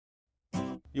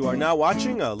You are now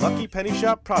watching a Lucky Penny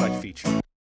Shop product feature.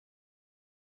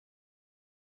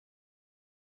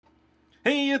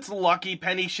 Hey, it's Lucky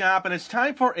Penny Shop, and it's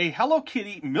time for a Hello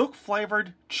Kitty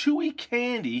milk-flavored chewy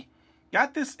candy.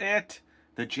 Got this at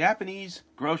the Japanese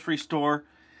grocery store.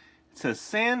 It says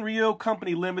Sanrio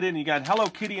Company Limited, and you got Hello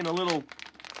Kitty in a little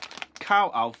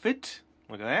cow outfit.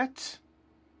 Look at that.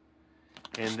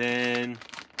 And then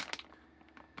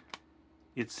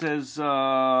it says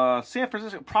San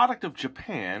Francisco, product of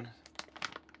Japan.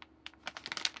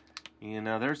 And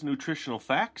there's nutritional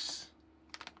facts.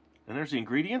 And there's the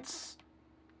ingredients.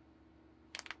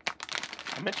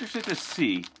 I'm interested to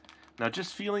see. Now,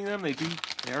 just feeling them,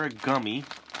 they are a gummy.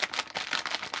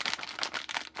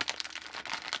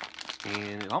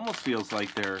 And it almost feels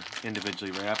like they're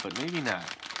individually wrapped, but maybe not.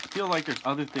 I feel like there's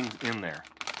other things in there.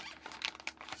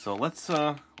 So let's,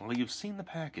 well, you've seen the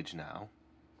package now.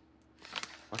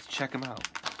 Let's check them out.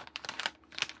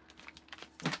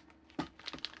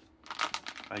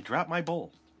 I dropped my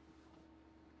bowl.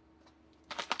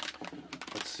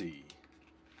 Let's see.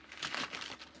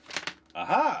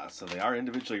 Aha! So they are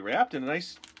individually wrapped in a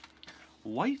nice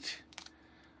white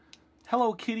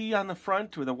Hello Kitty on the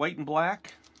front with a white and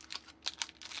black.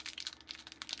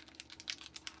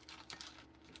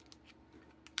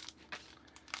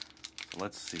 So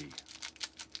let's see.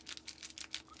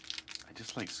 I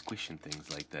just like squishing things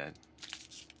like that.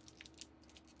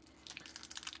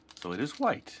 So it is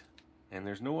white, and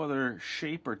there's no other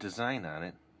shape or design on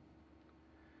it.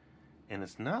 And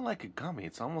it's not like a gummy,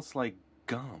 it's almost like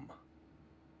gum.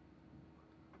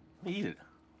 Let me eat it.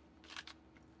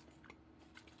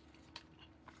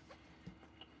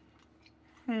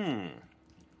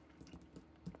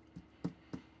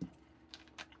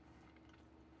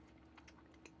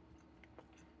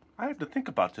 I have to think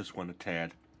about this one a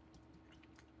tad.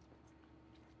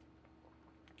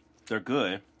 They're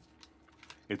good.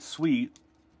 It's sweet.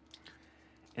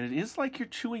 And it is like you're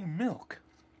chewing milk.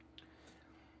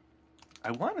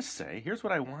 I want to say, here's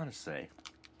what I want to say.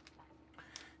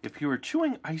 If you were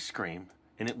chewing ice cream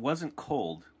and it wasn't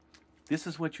cold, this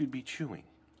is what you'd be chewing.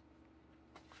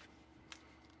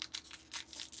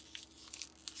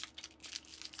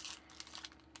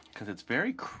 Because it's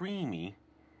very creamy.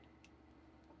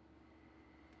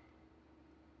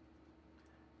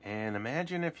 And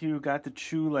imagine if you got to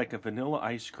chew like a vanilla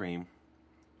ice cream,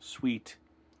 sweet,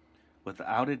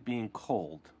 without it being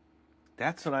cold.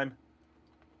 That's what I'm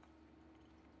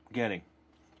getting.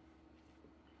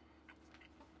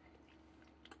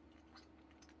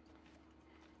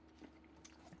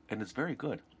 And it's very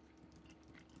good.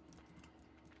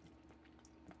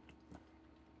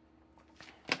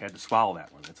 I had to swallow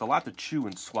that one. It's a lot to chew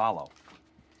and swallow.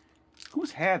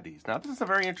 Who's had these? Now, this is a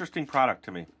very interesting product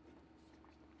to me.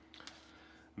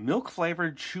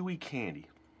 Milk-flavored chewy candy.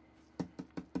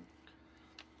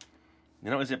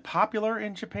 You know, is it popular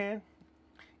in Japan?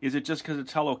 Is it just because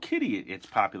it's Hello Kitty it's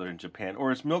popular in Japan?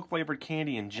 Or is milk-flavored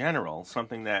candy in general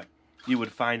something that you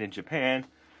would find in Japan?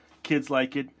 Kids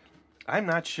like it. I'm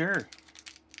not sure.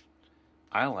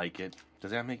 I like it.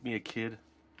 Does that make me a kid?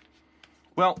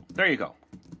 Well, there you go.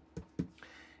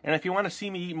 And if you want to see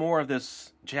me eat more of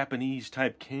this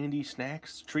Japanese-type candy,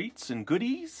 snacks, treats, and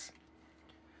goodies,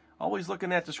 always look in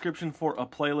that description for a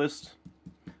playlist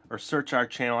or search our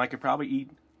channel. I could probably eat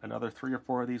another 3 or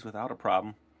 4 of these without a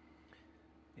problem.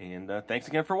 And thanks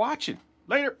again for watching.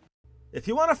 Later! If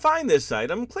you want to find this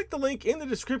item, click the link in the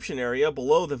description area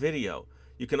below the video.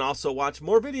 You can also watch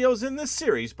more videos in this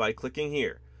series by clicking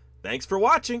here. Thanks for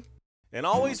watching! And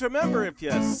always remember, if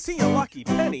you see a lucky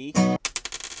penny,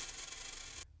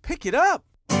 pick it up!